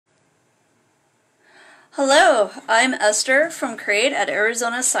Hello, I'm Esther from CRADE at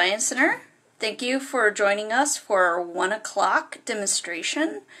Arizona Science Center. Thank you for joining us for our 1 o'clock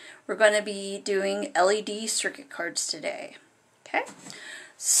demonstration. We're going to be doing LED circuit cards today. Okay,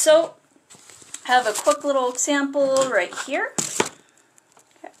 so I have a quick little example right here.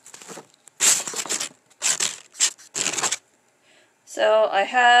 Okay. So I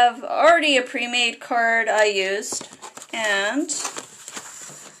have already a pre-made card I used, and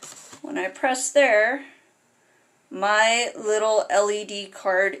when I press there, my little LED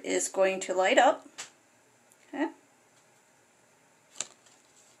card is going to light up. Okay.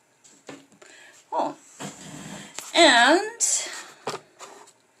 Oh. And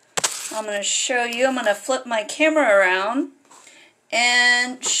I'm going to show you, I'm going to flip my camera around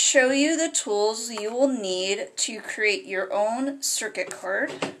and show you the tools you will need to create your own circuit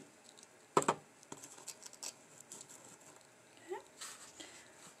card.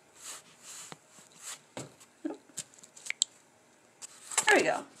 There we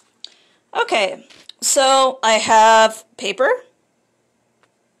go. Okay, so I have paper.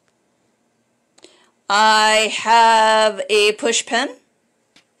 I have a push pin.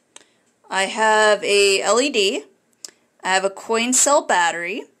 I have a LED. I have a coin cell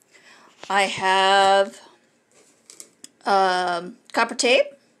battery. I have copper tape.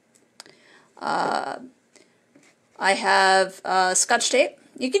 I have Scotch tape.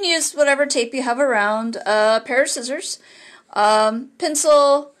 You can use whatever tape you have around. A pair of scissors.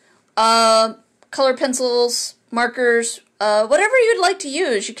 Pencil, color pencils, markers, whatever you'd like to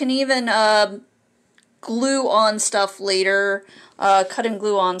use. You can even glue on stuff later, cut and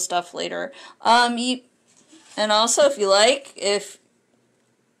glue on stuff later. And also, if you like, if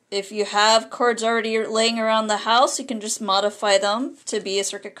you have cards already laying around the house, you can just modify them to be a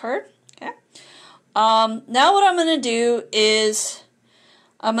circuit card. Okay. Now what I'm going to do is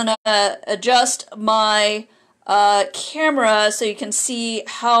I'm going to adjust my camera so you can see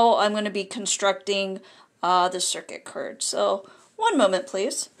how I'm going to be constructing the circuit card. So, one moment,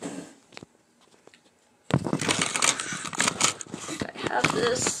 please. I think I have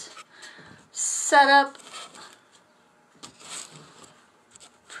this set up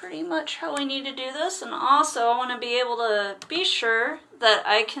pretty much how I need to do this, and also I want to be able to be sure that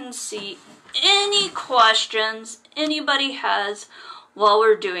I can see any questions anybody has while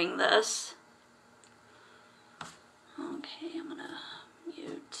we're doing this. Okay, I'm gonna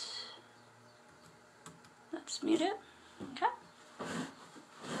mute. Let's mute it. Okay.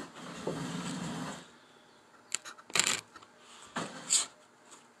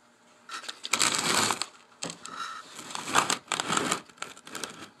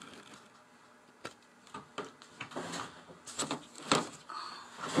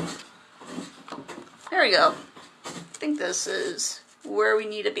 There we go. I think this is where we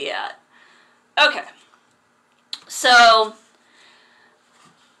need to be at. Okay. So,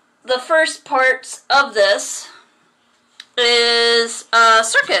 the first part of this is a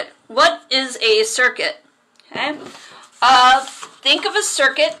circuit. What is a circuit? Okay. Think of a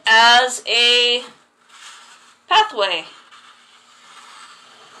circuit as a pathway.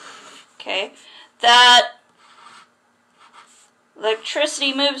 Okay. That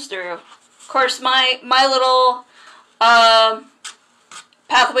electricity moves through. Of course, my little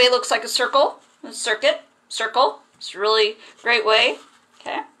pathway looks like a circle. A circuit. Circle. It's a really great way.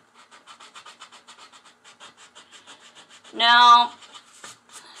 Okay. Now,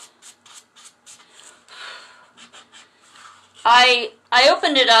 I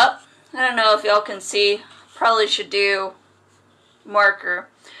opened it up. I don't know if y'all can see. Probably should do marker.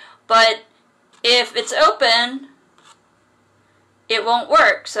 But if it's open, it won't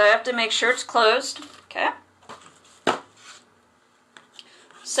work. So I have to make sure it's closed. Okay.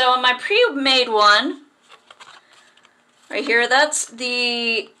 So in my pre-made one, right here, that's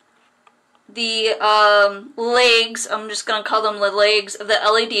the legs. I'm just going to call them the legs of the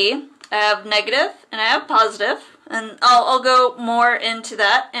LED. I have negative and I have positive, and I'll go more into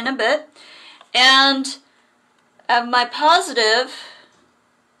that in a bit. And I have my positive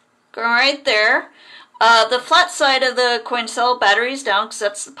going right there. The flat side of the coin cell battery is down because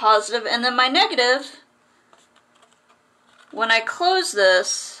that's the positive, and then my negative, when I close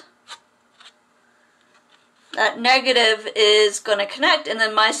this, that negative is going to connect, and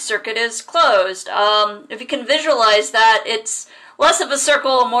then my circuit is closed. If you can visualize that, it's less of a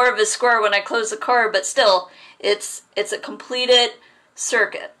circle, more of a square when I close the card, but still, it's a completed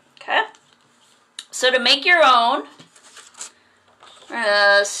circuit. Okay? So to make your own, we're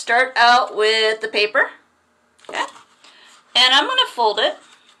going to start out with the paper. Okay? And I'm going to fold it.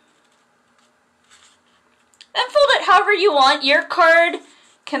 And fold it however you want. Your card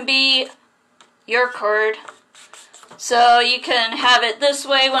can be your card. So you can have it this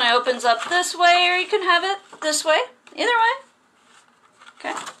way when it opens up this way, or you can have it this way. Either way.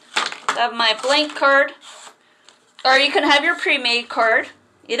 Okay. So I have my blank card. Or you can have your pre-made card.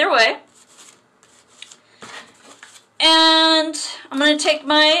 Either way. And I'm going to take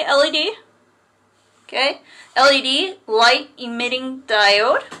my LED. Okay. LED, light emitting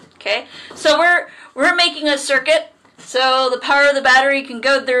diode. Okay. So we're making a circuit. So the power of the battery can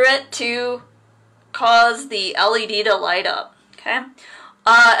go through it to cause the LED to light up. Okay.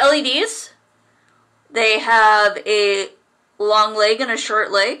 LEDs, they have a long leg and a short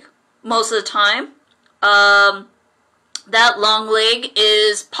leg most of the time. That long leg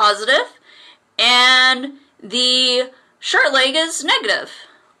is positive and the short leg is negative.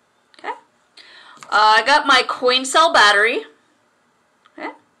 Okay. I got my coin cell battery.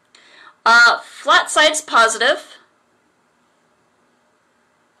 Okay. Flat side's positive.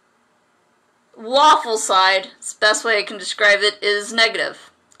 Waffle side, it's the best way I can describe it, is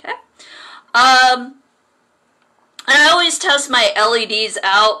negative. Okay. And I always test my LEDs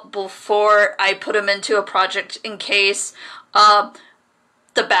out before I put them into a project in case the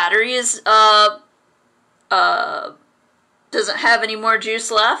battery is doesn't have any more juice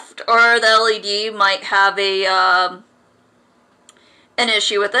left, or the LED might have a an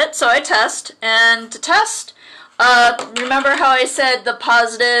issue with it. So I test, and to test, remember how I said the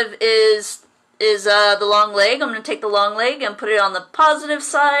positive is the long leg? I'm going to take the long leg and put it on the positive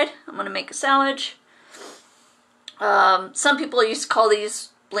side. I'm going to make a sandwich. Some people used to call these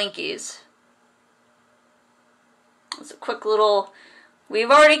blinkies. It's a quick little.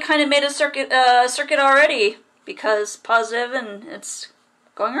 We've already kind of made a circuit already because positive and it's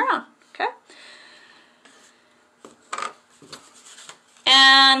going around. Okay.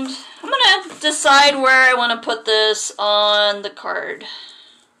 And I'm gonna decide where I want to put this on the card.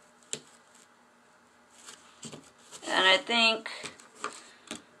 And I think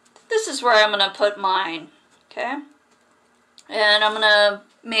this is where I'm gonna put mine. Okay. And I'm gonna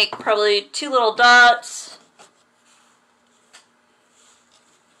make probably 2 little dots.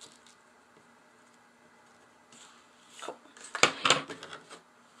 Cool.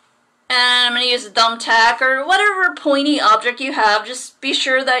 And I'm gonna use a thumbtack or whatever pointy object you have. Just be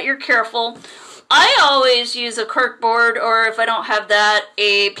sure that you're careful. I always use a corkboard, or if I don't have that,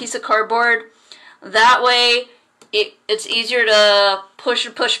 a piece of cardboard. That way it's easier to push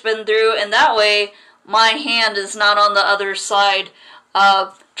a push pin through, and that way my hand is not on the other side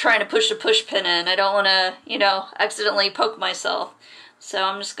of trying to push a push pin in. I don't want to, you know, accidentally poke myself. So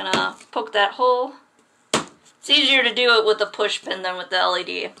I'm just going to poke that hole. It's easier to do it with the push pin than with the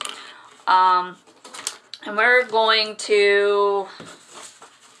LED. And we're going to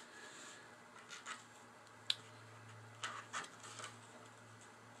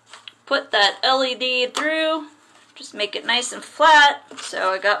put that LED through. Just make it nice and flat.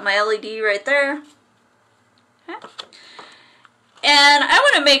 So I got my LED right there. Okay. And I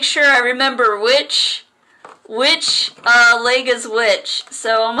want to make sure I remember which leg is which.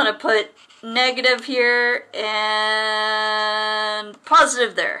 So I'm going to put negative here and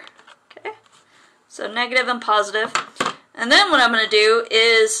positive there. Okay. So negative and positive. And then what I'm going to do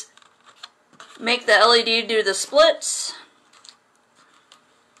is make the LED do the splits.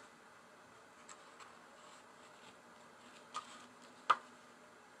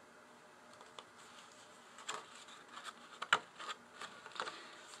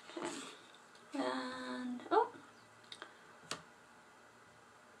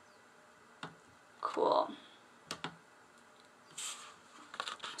 Cool.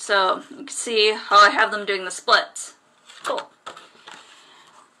 So you can see how I have them doing the splits. Cool.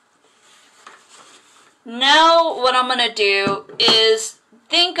 Now what I'm going to do is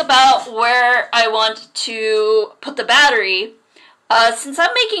think about where I want to put the battery. Since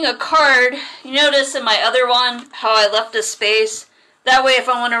I'm making a card, you notice in my other one how I left a space. That way if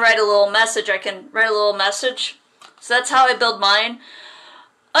I want to write a little message, I can write a little message. So that's how I build mine.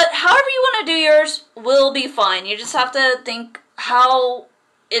 However you want to do yours will be fine. You just have to think how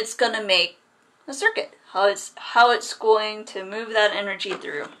it's going to make a circuit. How it's going to move that energy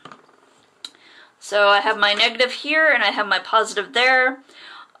through. So I have my negative here and I have my positive there.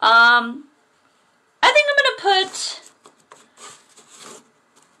 I think I'm going to put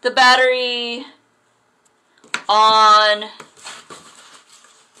the battery on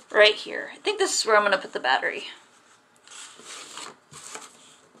right here. I think this is where I'm going to put the battery.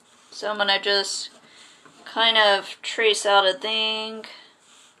 So I'm going to just kind of trace out a thing.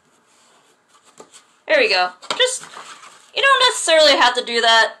 There we go. Just, you don't necessarily have to do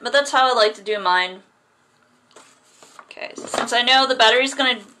that, but that's how I like to do mine. Okay, so since I know the battery's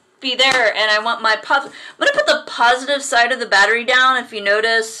going to be there, and I want my I'm going to put the positive side of the battery down. If you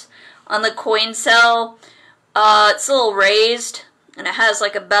notice on the coin cell, it's a little raised, and it has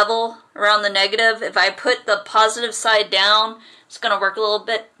like a bevel around the negative. If I put the positive side down, it's going to work a little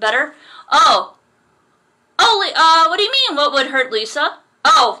bit better. Oh, what do you mean? What would hurt, Lisa?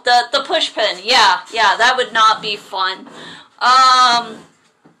 Oh, the push pin. Yeah, that would not be fun.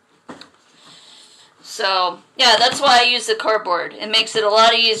 So, yeah, that's why I use the cardboard. It makes it a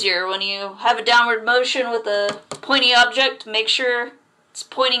lot easier when you have a downward motion with a pointy object. Make sure it's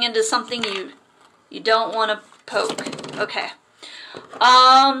pointing into something you don't want to poke. Okay.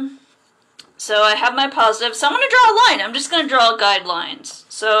 So I have my positive. So I'm going to draw a line. I'm just going to draw guidelines.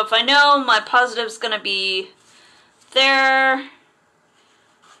 So if I know my positive is going to be there,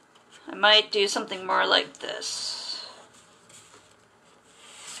 I might do something more like this.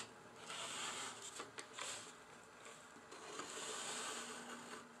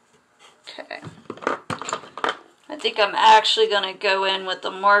 Okay. I think I'm actually going to go in with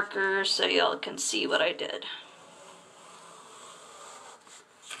the marker so y'all can see what I did.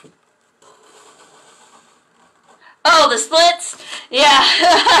 Oh, the splits? Yeah.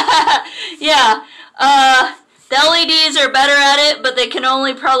 Yeah. The LEDs are better at it, but they can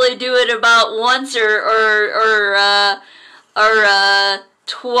only probably do it about once or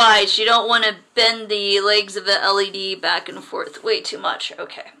twice. You don't want to bend the legs of the LED back and forth way too much.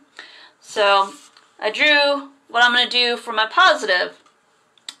 Okay. So, I drew what I'm going to do for my positive.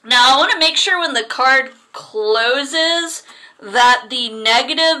 Now, I want to make sure when the card closes that the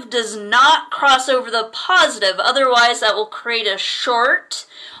negative does not cross over the positive. Otherwise, that will create a short,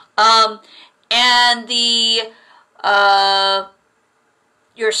 and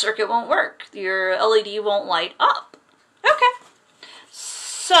your circuit won't work. Your LED won't light up. Okay.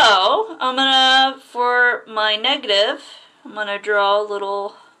 So, for my negative, I'm gonna draw a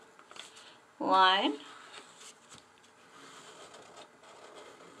little line.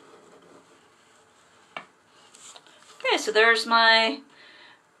 Okay, so there's my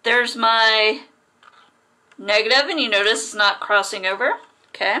negative, and you notice it's not crossing over.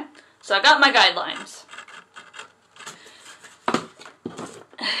 Okay, so I got my guidelines.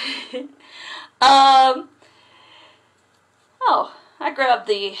 Oh, I grabbed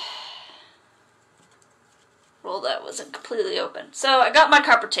the roll that wasn't completely open. So I got my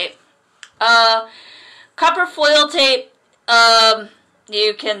copper tape. Copper foil tape,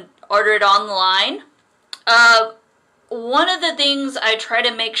 you can order it online. One of the things I try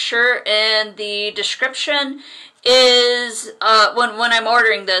to make sure in the description is, when I'm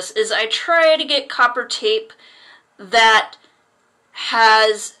ordering this, is I try to get copper tape that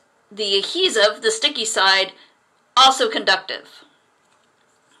has the adhesive, the sticky side, also conductive.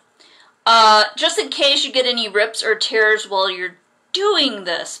 Just in case you get any rips or tears while you're doing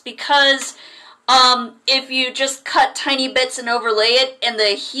this, because if you just cut tiny bits and overlay it and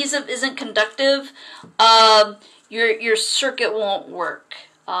the adhesive isn't conductive, your circuit won't work.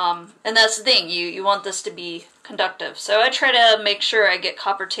 And that's the thing, you want this to be conductive. So I try to make sure I get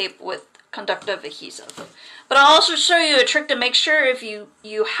copper tape with conductive adhesive. But I'll also show you a trick to make sure if you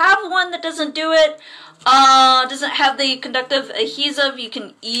have one that doesn't do it, doesn't have the conductive adhesive, you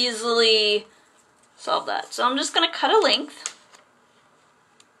can easily solve that. So I'm just going to cut a length.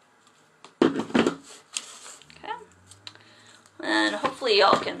 Okay. And hopefully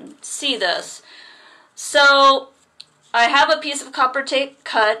y'all can see this. So I have a piece of copper tape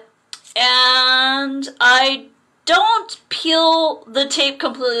cut, and I don't peel the tape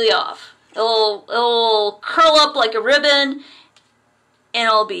completely off. It'll curl up like a ribbon, and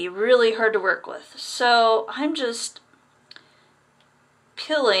it'll be really hard to work with. So I'm just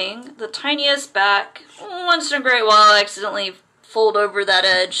peeling the tiniest back. Once in a great while I accidentally fold over that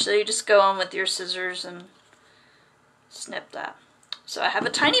edge, so you just go in with your scissors and snip that. So I have a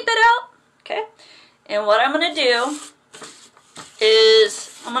tiny bit out, okay? And what I'm going to do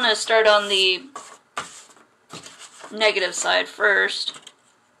is I'm going to start on the negative side first.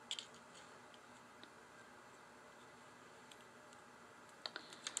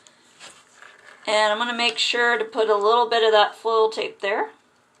 And I'm going to make sure to put a little bit of that foil tape there.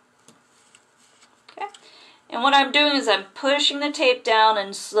 Okay. And what I'm doing is I'm pushing the tape down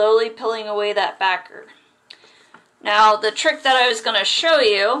and slowly peeling away that backer. Now, the trick that I was going to show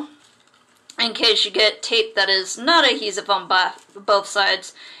you, in case you get tape that is not adhesive on both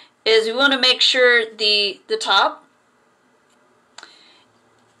sides, is you want to make sure the top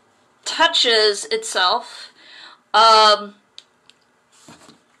touches itself. And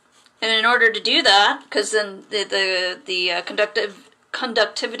in order to do that, because then the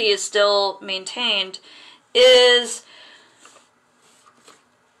conductivity is still maintained, is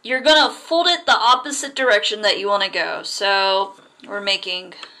you're gonna fold it the opposite direction that you want to go. So we're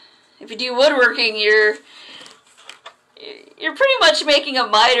making, if you do woodworking, you're pretty much making a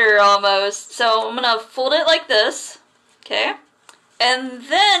miter almost. So I'm gonna fold it like this, okay? And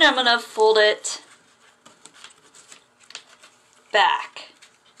then I'm gonna fold it back.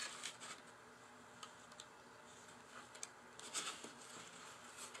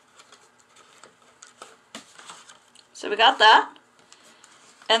 So we got that.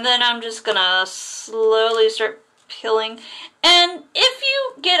 And then I'm just gonna slowly start peeling. And if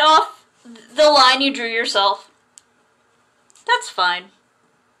you get off the line you drew yourself, that's fine.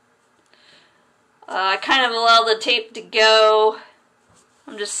 I kind of allow the tape to go.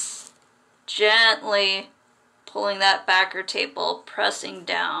 I'm just gently pulling that backer tape while pressing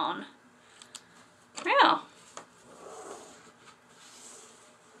down. Yeah.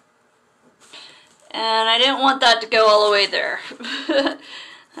 And I didn't want that to go all the way there.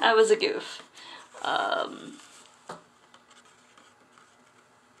 That was a goof. I'm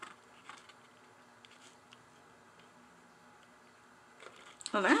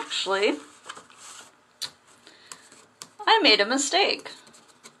actually, I made a mistake.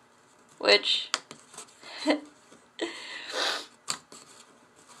 Which, and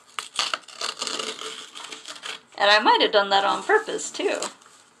I might have done that on purpose too.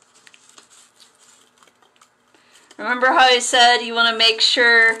 Remember how I said you want to make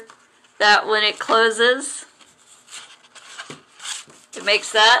sure that when it closes, it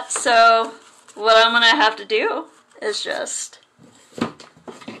makes that? So what I'm going to have to do is just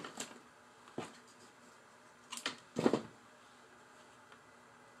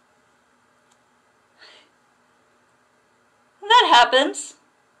that happens.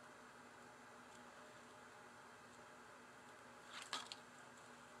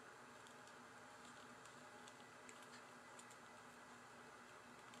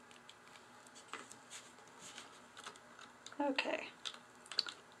 Okay,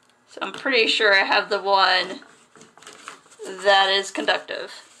 so I'm pretty sure I have the one that is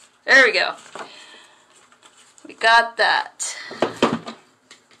conductive. There we go. We got that.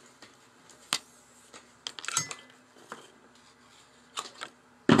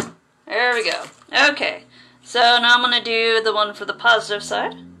 There we go. Okay, so now I'm going to do the one for the positive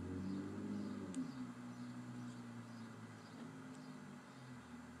side.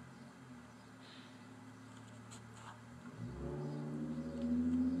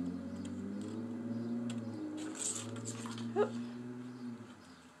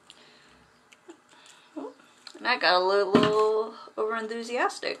 And I got a little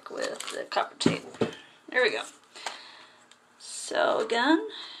over-enthusiastic with the copper tape. There we go. So again,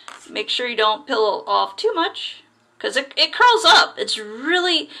 make sure you don't peel off too much, because it curls up. It's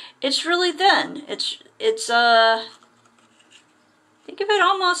really thin. Think of it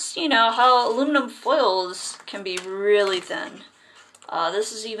almost, you know, how aluminum foils can be really thin.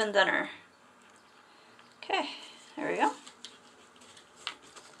 This is even thinner. Okay, there we go.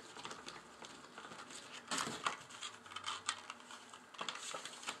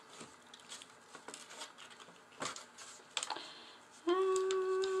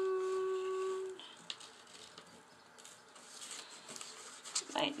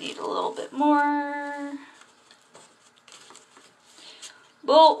 Might need a little bit more.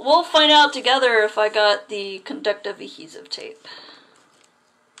 We'll find out together if I got the conductive adhesive tape.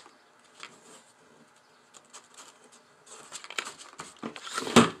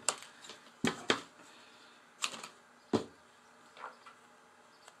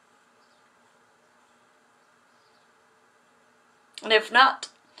 And if not,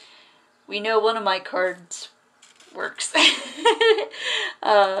 we know one of my cards works.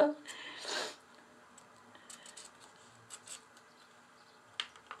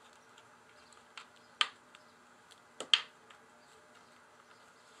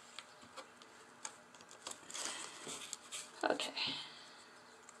 Okay.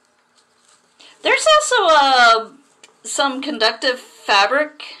 There's also some conductive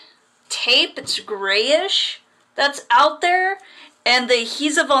fabric tape. It's grayish that's out there, and the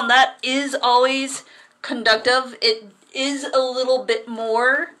adhesive on that is always conductive. It is a little bit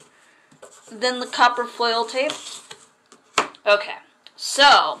more than the copper foil tape. Okay,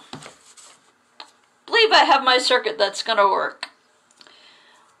 so I believe I have my circuit that's gonna work.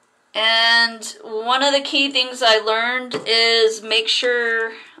 And one of the key things I learned is make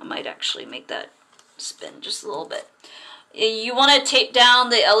sure, I might actually make that spin just a little bit. You want to tape down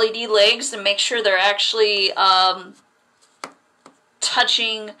the LED legs and make sure they're actually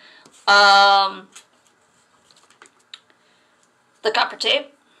touching the copper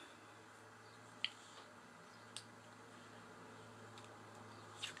tape.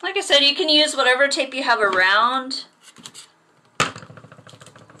 like I said, you can use whatever tape you have around.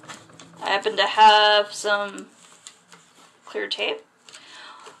 I happen to have some clear tape.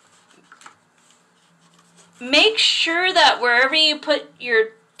 Make sure that wherever you put your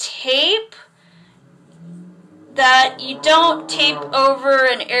tape, that you don't tape over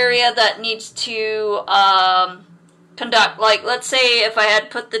an area that needs to conduct. Like, let's say if I had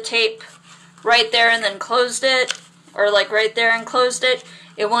put the tape right there and then closed it, or like right there and closed it,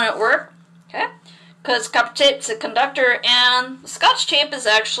 it wouldn't work, okay? Because copper tape's a conductor and Scotch tape is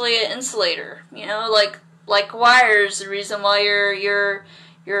actually an insulator. You know, like wires, the reason why your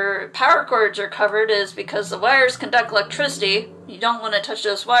power cords are covered is because the wires conduct electricity. You don't want to touch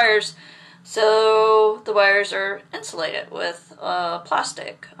those wires, so the wires are insulated with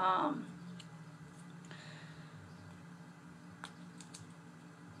plastic.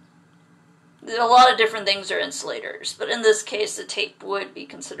 A lot of different things are insulators, but in this case the tape would be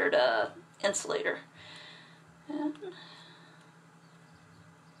considered a insulator. And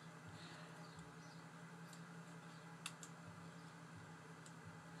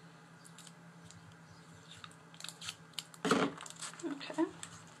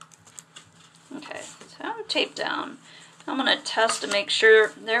okay, so I'm taped down. I'm going to test to make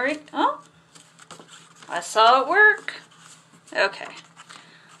sure. There we go. Oh, I saw it work. Okay.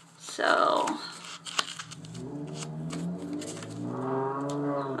 So,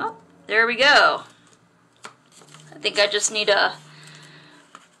 oh, there we go. I think I just need to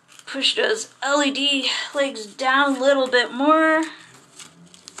push those LED legs down a little bit more.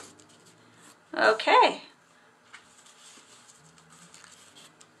 Okay.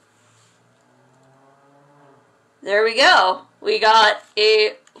 There we go. We got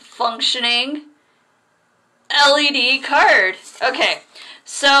a functioning LED card. Okay.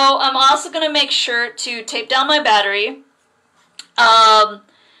 So I'm also going to make sure to tape down my battery.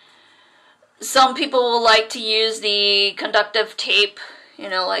 Some people will like to use the conductive tape, you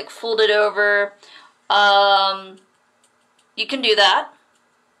know, like fold it over. You can do that.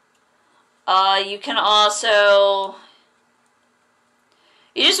 You can also,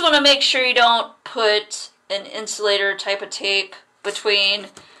 you just want to make sure you don't put an insulator type of tape between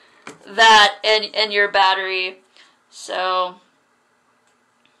that and your battery. So,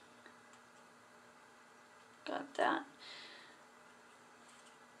 got that.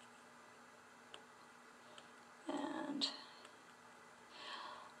 And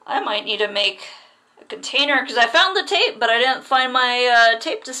I might need to make a container because I found the tape, but I didn't find my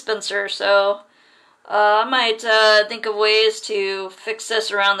tape dispenser. So I might think of ways to fix this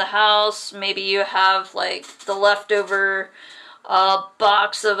around the house. Maybe you have like the leftover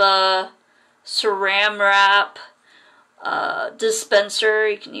box of a Saran Wrap dispenser.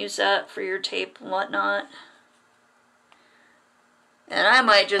 You can use that for your tape and whatnot. And I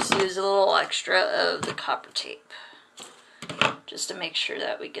might just use a little extra of the copper tape just to make sure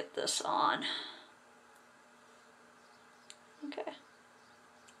that we get this on. Okay.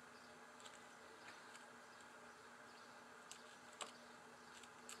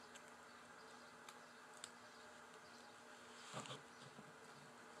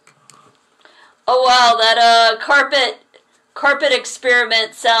 Oh wow, that carpet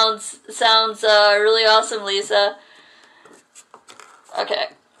experiment sounds really awesome, Lisa. Okay,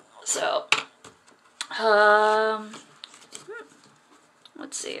 so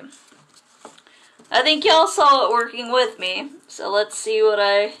let's see. I think y'all saw it working with me, so let's see what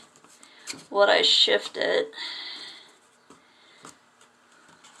I shifted.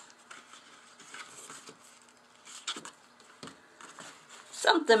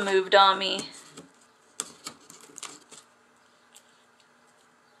 Something moved on me.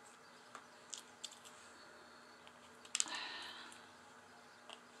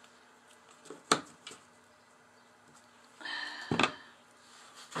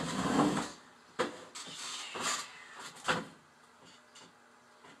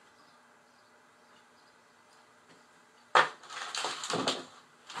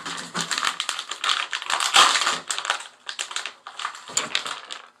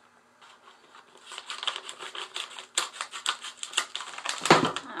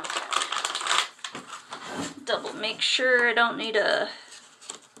 Double make sure I don't need a...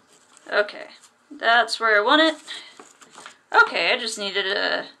 Okay, that's where I want it. Okay, I just needed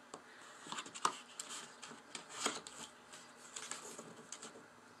a...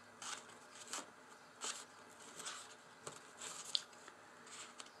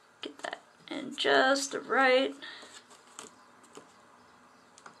 Get that in just right.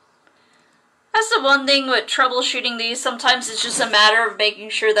 That's the one thing with troubleshooting these. Sometimes it's just a matter of making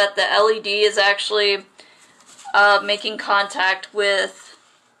sure that the LED is actually making contact with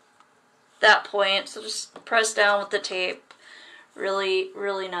that point. So just press down with the tape. Really,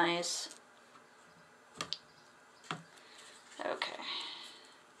 really nice. Okay.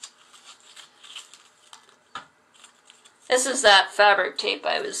 This is that fabric tape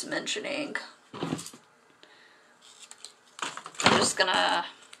I was mentioning. I'm just gonna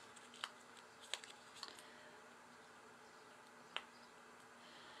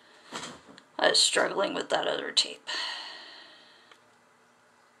I was struggling with that other tape.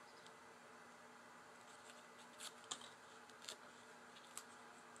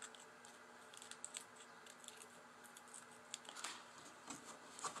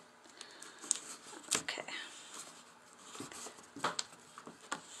 Okay.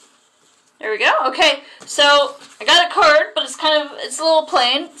 There we go. Okay, so I got a card, but it's a little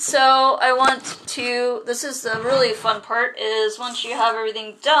plain. So I want to, this is the really fun part, is once you have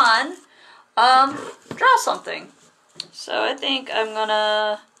everything done, draw something. So I think I'm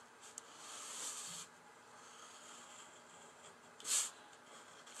gonna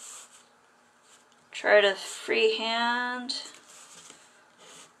try to freehand.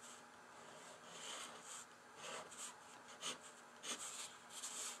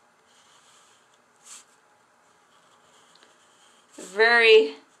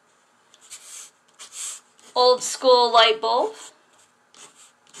 Very old school light bulb.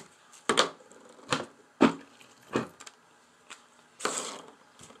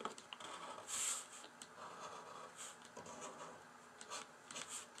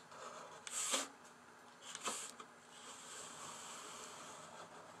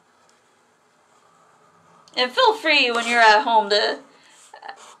 And feel free when you're at home to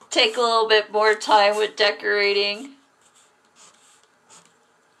take a little bit more time with decorating.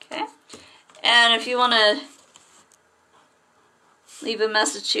 Okay. And if you want to leave a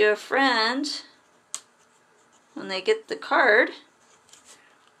message to a friend when they get the card,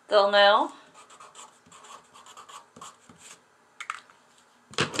 they'll know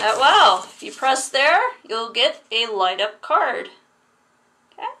that, wow, if you press there, you'll get a light up card.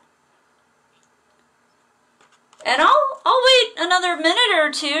 And I'll wait another minute or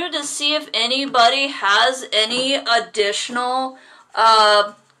two to see if anybody has any additional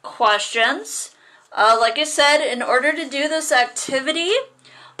questions. Like I said, in order to do this activity,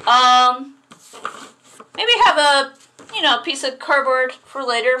 maybe have a piece of cardboard for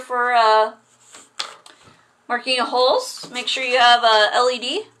later for marking holes. Make sure you have a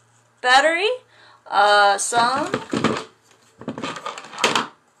LED battery, some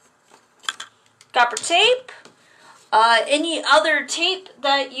copper tape. Any other tape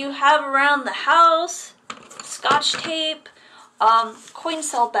that you have around the house, Scotch tape, coin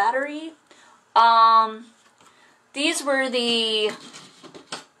cell battery. These were the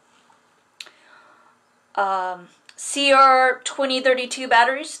CR2032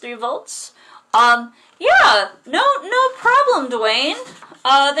 batteries, 3 volts. Yeah, no problem, Dwayne.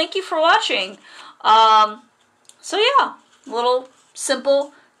 Thank you for watching. So yeah, little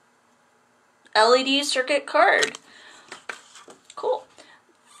simple LED circuit card. Cool.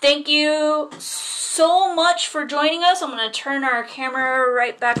 Thank you so much for joining us. I'm going to turn our camera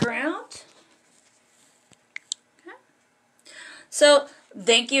right back around. Okay. So,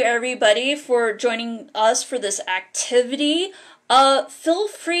 thank you everybody for joining us for this activity. Feel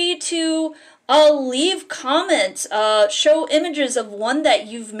free to leave comments, show images of one that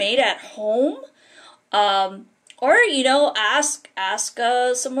you've made at home. Or, ask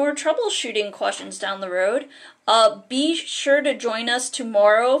some more troubleshooting questions down the road. Be sure to join us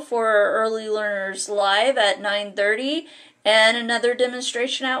tomorrow for our Early Learners Live at 9:30 and another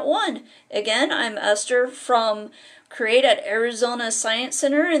demonstration at 1. Again, I'm Esther from Create at Arizona Science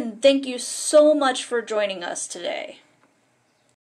Center, and thank you so much for joining us today.